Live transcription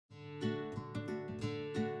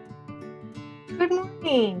Good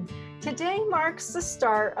morning. Today marks the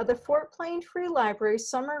start of the Fort Plain Free Library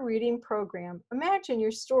Summer Reading Program. Imagine your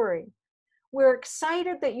story. We're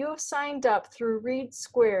excited that you have signed up through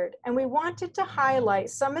READsquared, and we wanted to highlight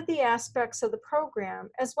some of the aspects of the program,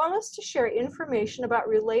 as well as to share information about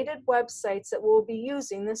related websites that we'll be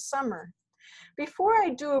using this summer. Before I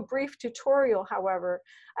do a brief tutorial, however,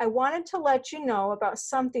 I wanted to let you know about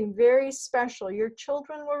something very special your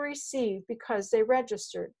children will receive because they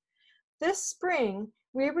registered. This spring,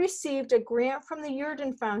 we received a grant from the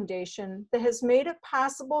Yurden Foundation that has made it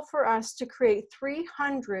possible for us to create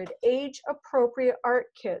 300 age-appropriate art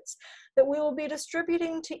kits that we will be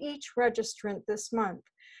distributing to each registrant this month.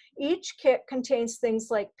 Each kit contains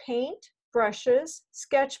things like paint, brushes,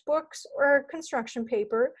 sketchbooks or construction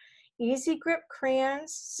paper, easy grip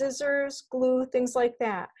crayons, scissors, glue, things like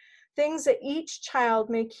that. Things that each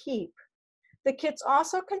child may keep. The kits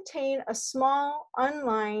also contain a small,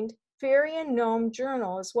 unlined fairy and gnome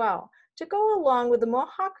journal as well, to go along with the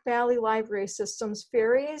Mohawk Valley Library System's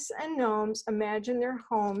Fairies and Gnomes Imagine Their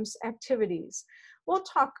Homes activities. We'll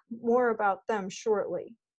talk more about them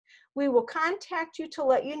shortly. We will contact you to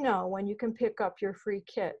let you know when you can pick up your free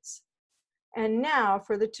kits. And now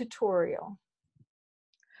for the tutorial.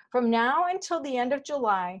 From now until the end of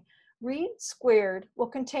July, READsquared will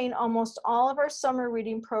contain almost all of our summer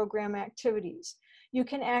reading program activities. You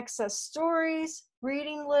can access stories,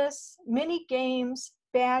 reading lists, mini games,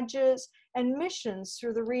 badges, and missions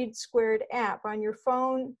through the READsquared app on your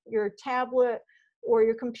phone, your tablet, or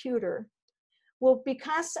your computer. We'll be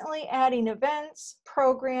constantly adding events,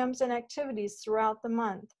 programs, and activities throughout the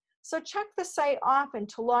month. So check the site often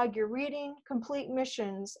to log your reading, complete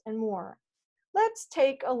missions, and more. Let's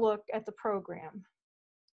take a look at the program.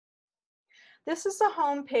 This is the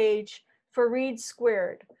home page for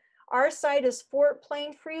READsquared. Our site is Fort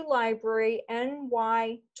Plain Free Library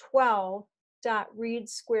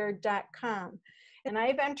ny12.readsquared.com. And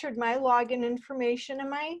I've entered my login information and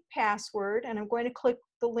my password, and I'm going to click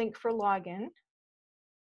the link for login.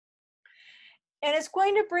 And it's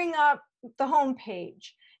going to bring up the home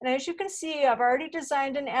page. And as you can see, I've already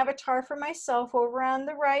designed an avatar for myself over on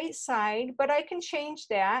the right side, but I can change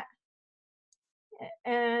that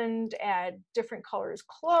and add different colors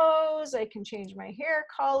clothes. I can change my hair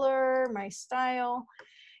color, my style.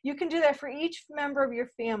 You can do that for each member of your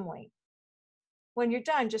family. When you're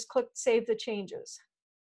done, just click Save the Changes.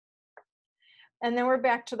 And then we're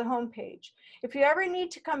back to the home page. If you ever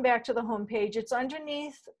need to come back to the home page, it's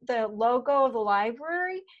underneath the logo of the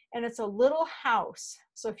library, and it's a little house.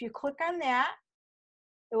 So if you click on that,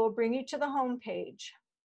 it will bring you to the home page.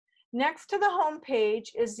 Next to the home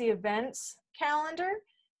page is the events calendar,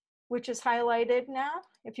 which is highlighted now.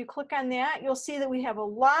 If you click on that, you'll see that we have a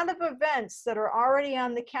lot of events that are already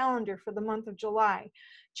on the calendar for the month of July.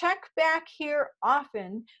 Check back here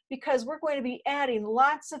often because we're going to be adding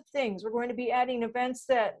lots of things. We're going to be adding events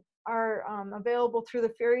that are available through the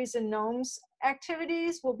Fairies and Gnomes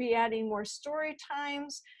activities. We'll be adding more story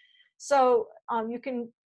times. So you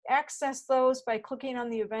can access those by clicking on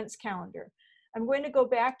the events calendar. I'm going to go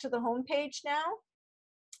back to the home page now,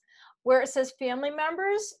 where it says family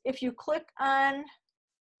members. If you click on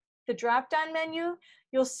the drop-down menu,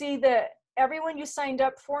 you'll see that everyone you signed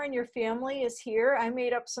up for in your family is here. I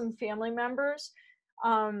made up some family members.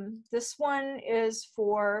 This one is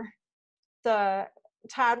for the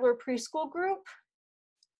toddler preschool group.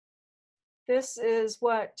 This is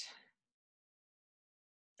what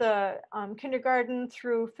the kindergarten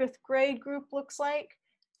through 5th grade group looks like.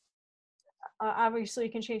 Obviously,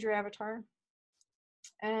 you can change your avatar.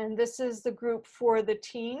 And this is the group for the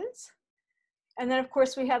teens. And then, of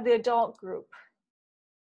course, we have the adult group.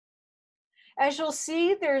 As you'll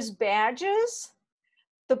see, there's badges.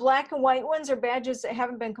 The black and white ones are badges that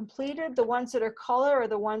haven't been completed. The ones that are color are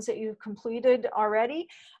the ones that you've completed already.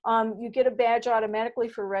 You get a badge automatically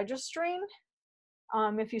for registering.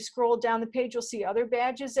 If you scroll down the page, you'll see other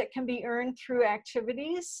badges that can be earned through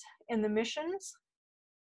activities in the missions.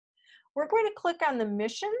 We're going to click on the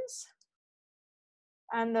missions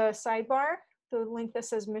on the sidebar, the link that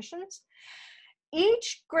says missions.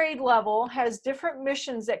 Each grade level has different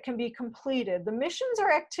missions that can be completed. The missions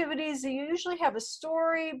are activities that usually have a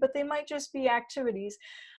story, but they might just be activities.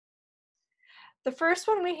 The first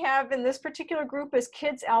one we have in this particular group is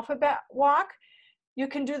Kids Alphabet Walk. You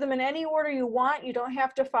can do them in any order you want. You don't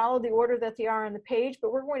have to follow the order that they are on the page,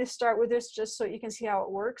 but we're going to start with this just so you can see how it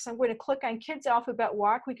works. I'm going to click on Kids Alphabet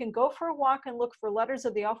Walk. We can go for a walk and look for letters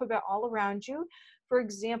of the alphabet all around you. For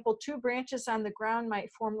example, 2 branches on the ground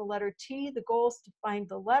might form the letter T. The goal is to find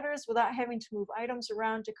the letters without having to move items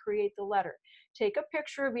around to create the letter. Take a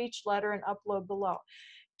picture of each letter and upload below.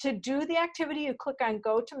 To do the activity, you click on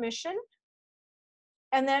Go to Mission.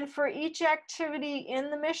 And then for each activity in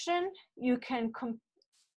the mission, you can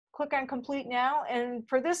click on Complete Now. And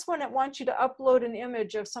for this one, it wants you to upload an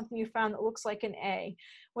image of something you found that looks like an A.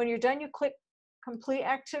 When you're done, you click Complete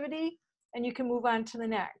Activity, and you can move on to the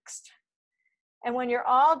next. And when you're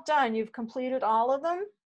all done, you've completed all of them,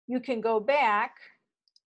 you can go back.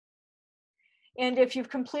 And if you've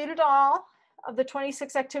completed all of the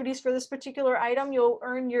 26 activities for this particular item, you'll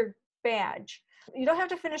earn your badge. You don't have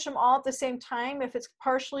to finish them all at the same time. If it's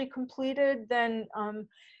partially completed, then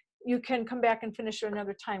you can come back and finish it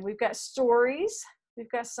another time. We've got stories. We've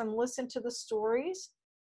got some listen to the stories.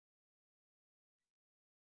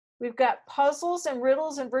 We've got puzzles and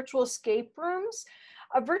riddles and virtual escape rooms.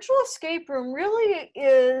 A virtual escape room really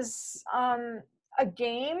is a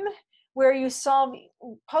game where you solve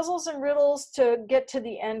puzzles and riddles to get to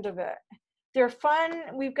the end of it. They're fun.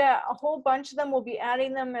 We've got a whole bunch of them. We'll be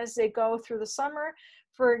adding them as they go through the summer.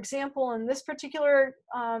 For example, in this particular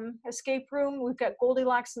escape room, we've got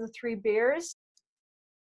Goldilocks and the Three Bears.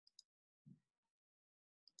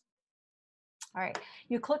 All right,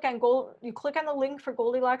 you click on the link for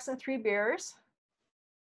Goldilocks and Three Bears.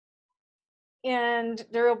 And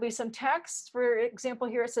there will be some text. For example,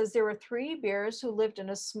 here it says, there were 3 bears who lived in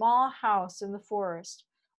a small house in the forest.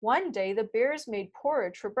 One day, the bears made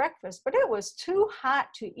porridge for breakfast, but it was too hot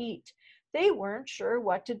to eat. They weren't sure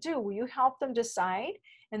what to do. Will you help them decide?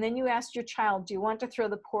 And then you asked your child, do you want to throw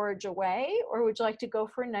the porridge away, or would you like to go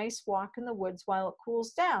for a nice walk in the woods while it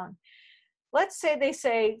cools down? Let's say they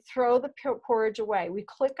say, throw the porridge away. We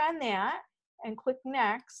click on that and click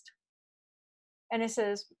next. And it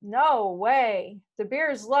says, no way. The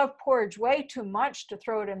bears love porridge way too much to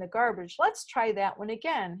throw it in the garbage. Let's try that one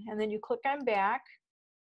again. And then you click on back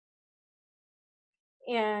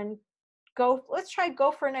and go. Let's try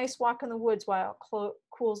go for a nice walk in the woods while it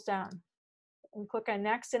cools down. And click on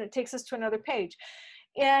next, and it takes us to another page.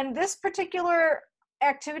 And this particular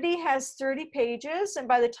activity has 30 pages. And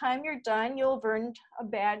by the time you're done, you'll have earned a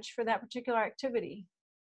badge for that particular activity.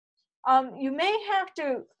 You may have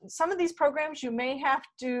to, some of these programs, you may have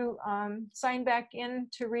to sign back in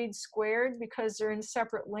to READsquared because they're in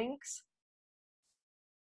separate links.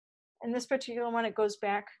 In this particular one, it goes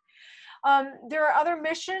back. There are other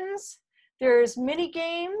missions. There's mini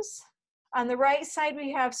games. On the right side,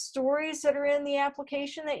 we have stories that are in the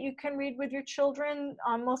application that you can read with your children.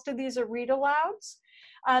 Most of these are read-alouds.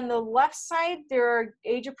 On the left side, there are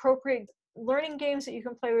age-appropriate learning games that you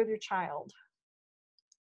can play with your child.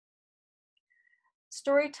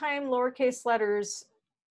 Storytime lowercase letters,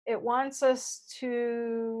 it wants us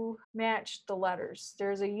to match the letters.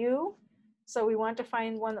 There's a U, so we want to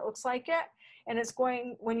find one that looks like it. And it's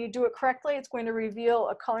going, when you do it correctly, it's going to reveal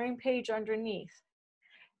a coloring page underneath.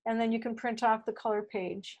 And then you can print off the color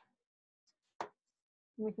page.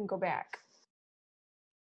 We can go back.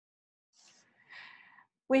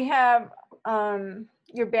 We have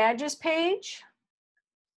your badges page.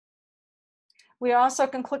 We also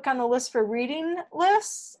can click on the list for reading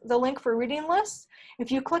lists, the link for reading lists.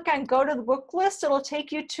 If you click on go to the book list, it'll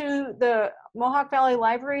take you to the Mohawk Valley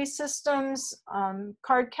Library System's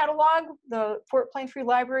card catalog. The Fort Plain Free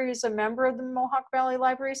Library is a member of the Mohawk Valley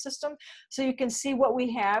Library System, so you can see what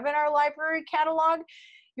we have in our library catalog.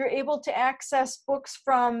 You're able to access books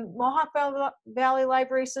from Mohawk Valley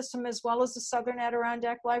Library System as well as the Southern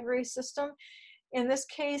Adirondack Library System. In this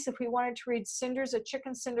case, if we wanted to read Cinder's A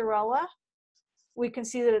Chicken Cinderella, we can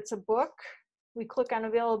see that it's a book. We click on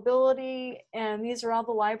availability, and these are all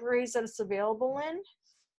the libraries that it's available in.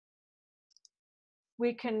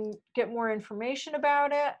 We can get more information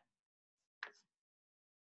about it.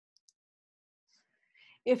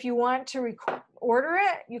 If you want to order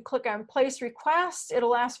it, you click on place request.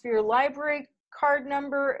 It'll ask for your library card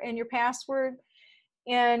number and your password.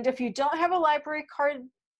 And if you don't have a library card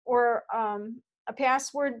or a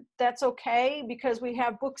password, that's okay, because we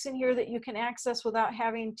have books in here that you can access without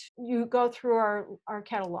having to go through our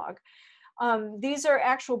catalog. These are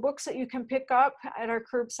actual books that you can pick up at our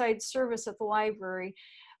curbside service at the library.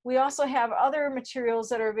 We also have other materials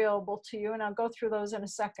that are available to you, and I'll go through those in a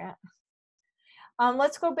second.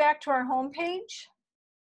 Let's go back to our home page.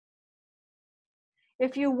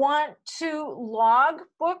 If you want to log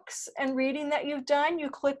books and reading that you've done, you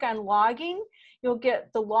click on logging. You'll get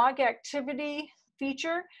the log activity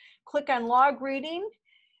feature. Click on log reading.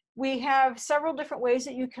 We have several different ways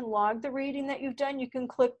that you can log the reading that you've done. You can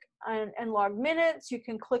click on and log minutes. You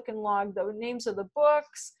can click and log the names of the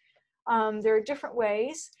books. There are different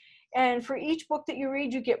ways. And for each book that you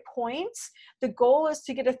read, you get points. The goal is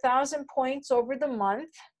to get 1,000 points over the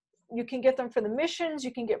month. You can get them for the missions.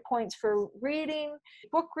 You can get points for reading.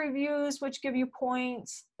 Book reviews, which give you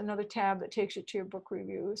points. Another tab that takes you to your book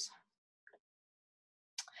reviews.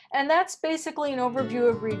 And that's basically an overview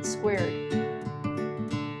of READsquared.